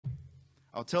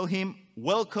I'll tell him,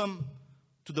 welcome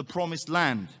to the promised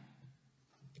land.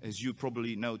 As you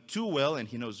probably know too well, and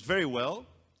he knows very well,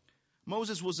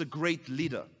 Moses was a great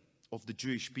leader of the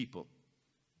Jewish people.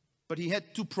 But he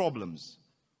had two problems.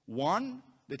 One,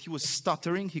 that he was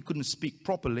stuttering, he couldn't speak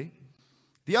properly.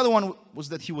 The other one was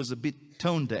that he was a bit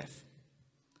tone deaf.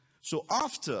 So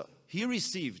after he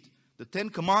received the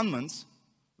 10 Commandments,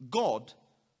 God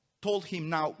told him,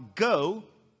 now go,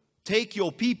 take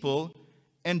your people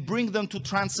and bring them to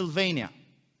Transylvania.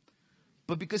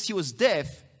 But because he was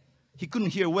deaf, he couldn't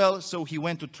hear well, so he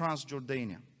went to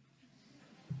Transjordania.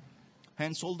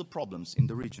 Hence all the problems in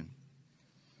the region.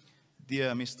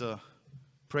 Dear Mr.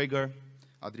 Prager,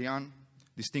 Adrian,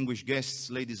 distinguished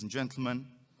guests, ladies and gentlemen,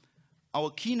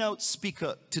 our keynote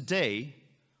speaker today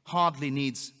hardly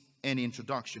needs any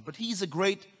introduction, but he's a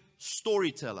great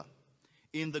storyteller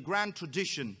in the grand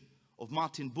tradition of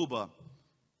Martin Buber.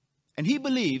 And he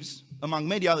believes, among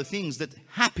many other things, that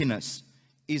happiness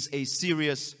is a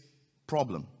serious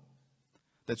problem.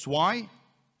 That's why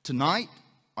tonight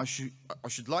I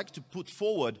should like to put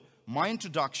forward my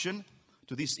introduction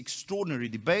to this extraordinary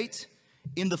debate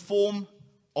in the form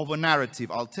of a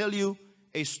narrative. I'll tell you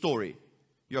a story.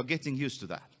 You're getting used to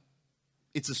that.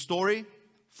 It's a story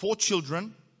for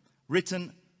children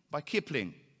written by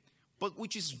Kipling, but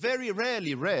which is very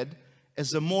rarely read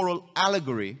as a moral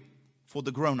allegory for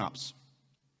the grown-ups.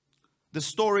 The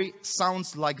story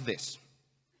sounds like this.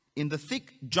 In the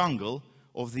thick jungle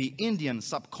of the Indian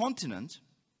subcontinent,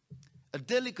 a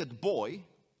delicate boy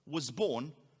was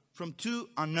born from two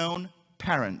unknown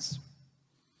parents.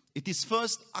 It is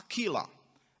first Akela,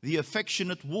 the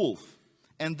affectionate wolf,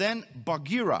 and then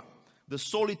Bagheera, the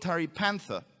solitary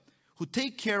panther, who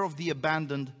take care of the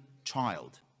abandoned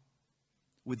child.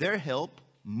 With their help,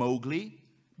 Mowgli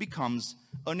becomes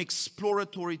an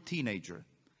exploratory teenager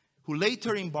who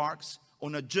later embarks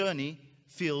on a journey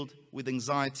filled with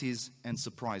anxieties and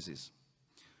surprises.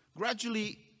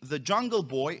 Gradually, the jungle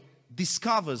boy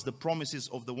discovers the promises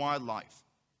of the wildlife.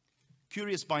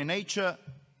 Curious by nature,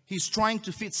 he's trying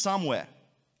to fit somewhere,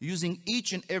 using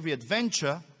each and every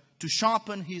adventure to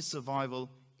sharpen his survival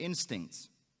instincts.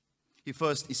 He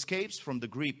first escapes from the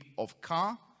grip of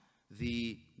Ka,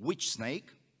 the witch snake,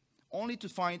 only to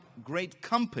find great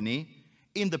company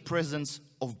in the presence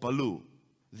of Baloo,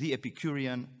 the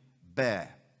Epicurean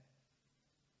bear.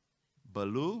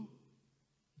 Baloo,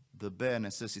 the bare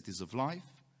necessities of life,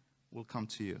 will come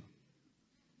to you.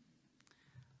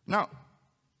 Now,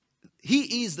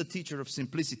 he is the teacher of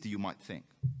simplicity, you might think,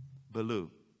 Baloo.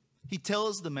 He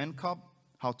tells the man cub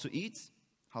how to eat,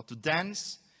 how to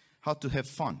dance, how to have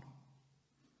fun.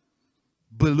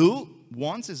 Baloo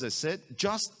wants, as I said,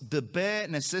 just the bare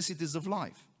necessities of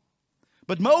life.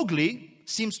 But Mowgli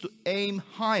seems to aim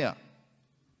higher.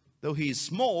 Though he is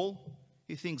small,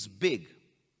 he thinks big.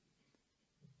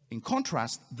 In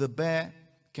contrast, the bear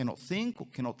cannot think or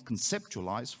cannot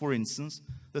conceptualize, for instance,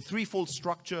 the threefold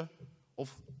structure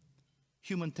of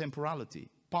human temporality: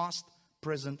 past,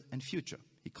 present, and future.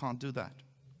 He can't do that.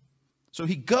 So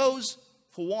he goes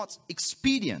for what's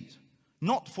expedient,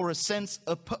 not for a sense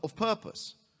of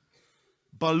purpose.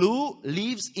 Baloo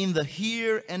lives in the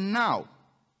here and now,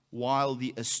 while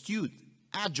the astute,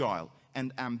 agile,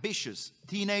 and ambitious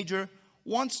teenager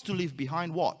wants to leave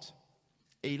behind what?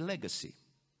 A legacy.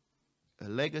 A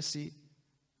legacy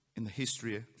in the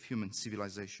history of human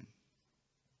civilization.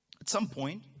 At some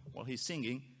point, while he's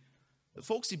singing, the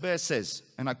Foxy Bear says,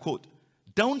 and I quote,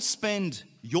 "Don't spend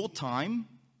your time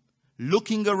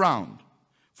looking around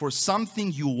for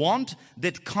something you want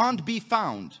that can't be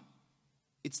found."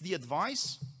 It's the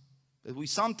advice that we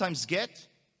sometimes get.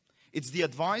 It's the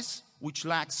advice which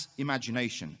lacks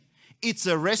imagination. It's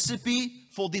a recipe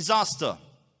for disaster.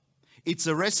 It's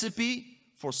a recipe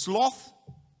for sloth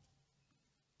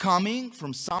coming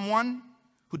from someone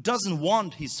who doesn't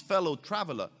want his fellow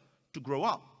traveler to grow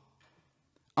up.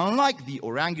 Unlike the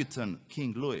orangutan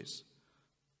King Louis,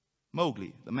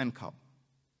 Mowgli, the man cub,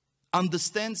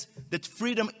 understands that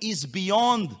freedom is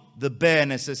beyond the bare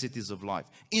necessities of life,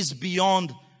 is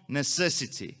beyond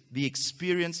necessity. The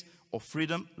experience of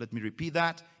freedom, let me repeat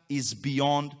that, is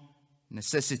beyond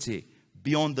necessity,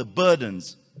 beyond the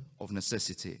burdens of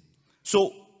necessity.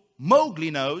 So Mowgli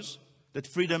knows that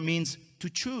freedom means to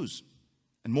choose,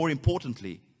 and more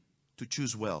importantly, to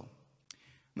choose well.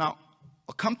 Now,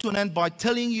 I'll come to an end by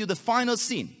telling you the final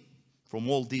scene from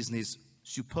Walt Disney's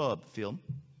superb film,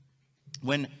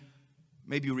 when,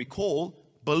 maybe you recall,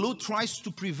 Baloo tries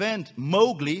to prevent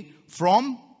Mowgli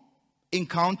from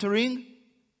encountering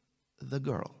the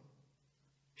girl,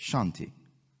 Shanti,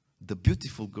 the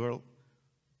beautiful girl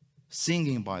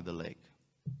singing by the lake.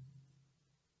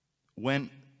 When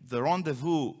the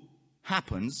rendezvous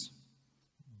happens,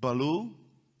 Baloo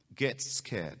gets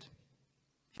scared.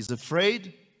 He's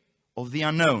afraid of the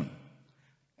unknown,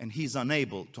 and he's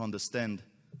unable to understand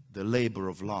the labor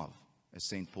of love, as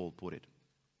St. Paul put it.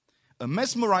 A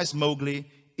mesmerized Mowgli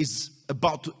is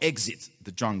about to exit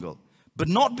the jungle, but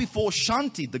not before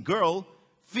Shanti, the girl,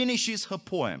 finishes her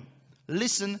poem.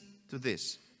 Listen to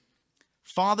this.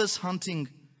 Father's hunting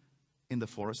in the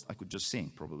forest, I could just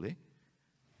sing probably.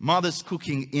 Mother's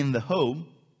cooking in the home.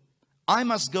 I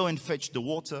must go and fetch the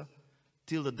water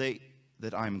till the day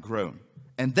that I'm grown.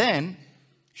 And then,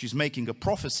 she's making a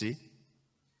prophecy,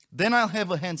 then I'll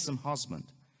have a handsome husband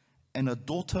and a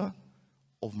daughter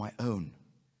of my own.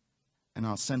 And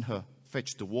I'll send her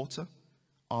fetch the water.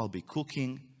 I'll be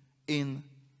cooking in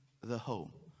the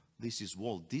home. This is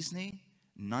Walt Disney,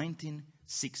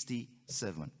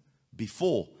 1967,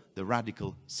 before the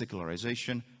radical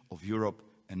secularization of Europe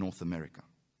and North America.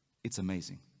 It's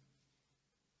amazing.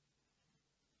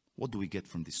 What do we get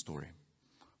from this story?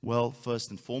 Well, first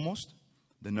and foremost,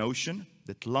 the notion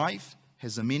that life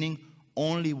has a meaning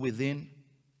only within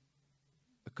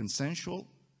a consensual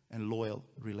and loyal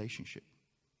relationship.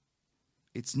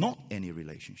 It's not any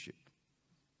relationship.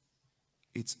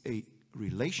 It's a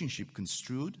relationship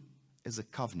construed as a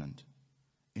covenant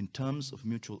in terms of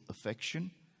mutual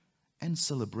affection and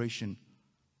celebration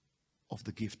of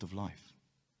the gift of life.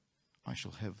 I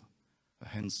shall have a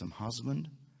handsome husband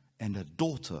and a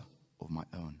daughter of my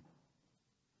own.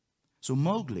 So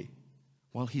Mowgli,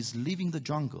 while he's leaving the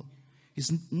jungle,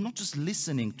 is not just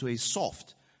listening to a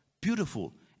soft,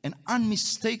 beautiful, and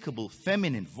unmistakable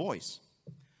feminine voice,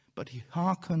 but he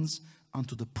hearkens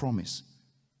unto the promise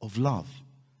of love,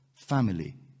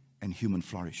 family, and human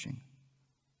flourishing.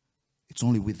 It's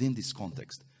only within this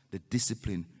context that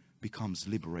discipline becomes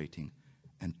liberating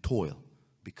and toil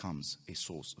becomes a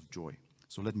source of joy.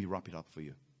 So let me wrap it up for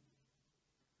you.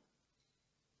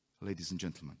 Ladies and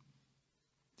gentlemen,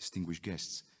 distinguished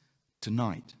guests,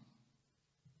 tonight,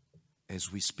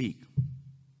 as we speak,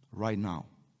 right now,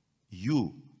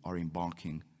 you are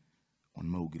embarking on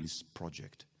Mowgli's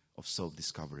project of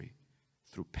self-discovery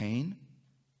through pain,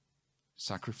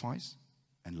 sacrifice,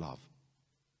 and love.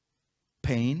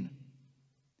 Pain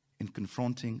in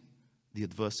confronting the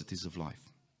adversities of life.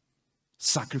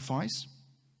 Sacrifice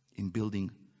in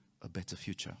building a better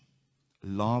future.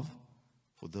 Love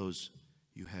for those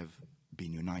you have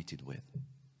been united with.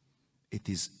 It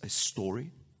is a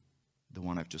story, the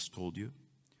one I've just told you,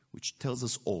 which tells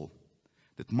us all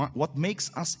that what makes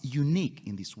us unique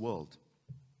in this world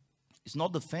is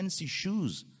not the fancy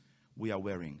shoes we are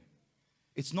wearing.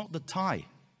 It's not the tie.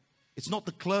 It's not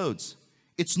the clothes.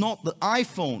 It's not the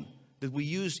iPhone that we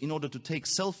use in order to take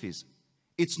selfies.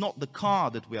 It's not the car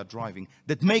that we are driving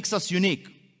that makes us unique.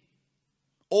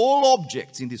 All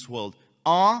objects in this world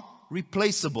are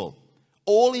replaceable.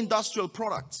 All industrial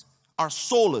products are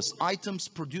soulless items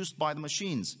produced by the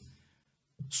machines.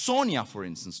 Sonia, for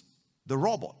instance, the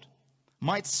robot,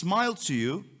 might smile to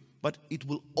you, but it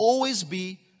will always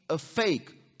be a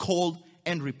fake, cold,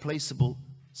 and replaceable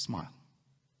smile.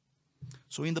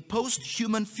 So in the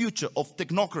post-human future of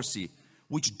technocracy,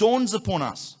 which dawns upon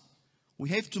us, we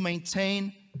have to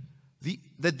maintain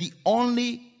that the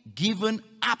only given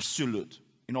absolute,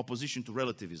 in opposition to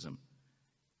relativism,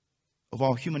 of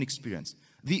our human experience,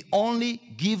 the only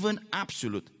given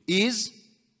absolute is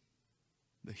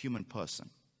the human person,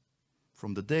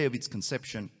 from the day of its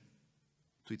conception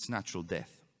to its natural death.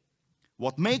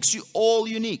 What makes you all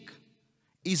unique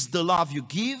is the love you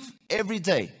give every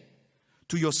day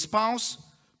to your spouse,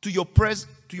 to your parents,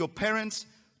 to your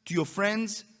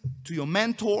friends, to your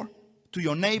mentor, to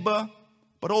your neighbor,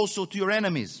 but also to your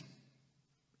enemies.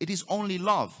 It is only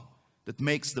love that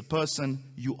makes the person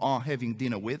you are having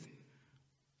dinner with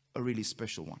a really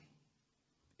special one.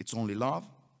 It's only love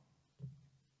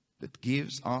that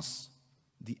gives us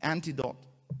the antidote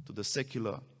to the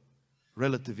secular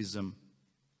relativism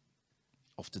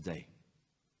of today.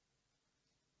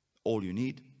 All you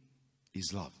need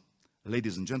is love.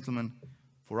 Ladies and gentlemen,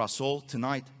 for us all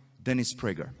tonight, Dennis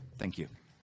Prager. Thank you.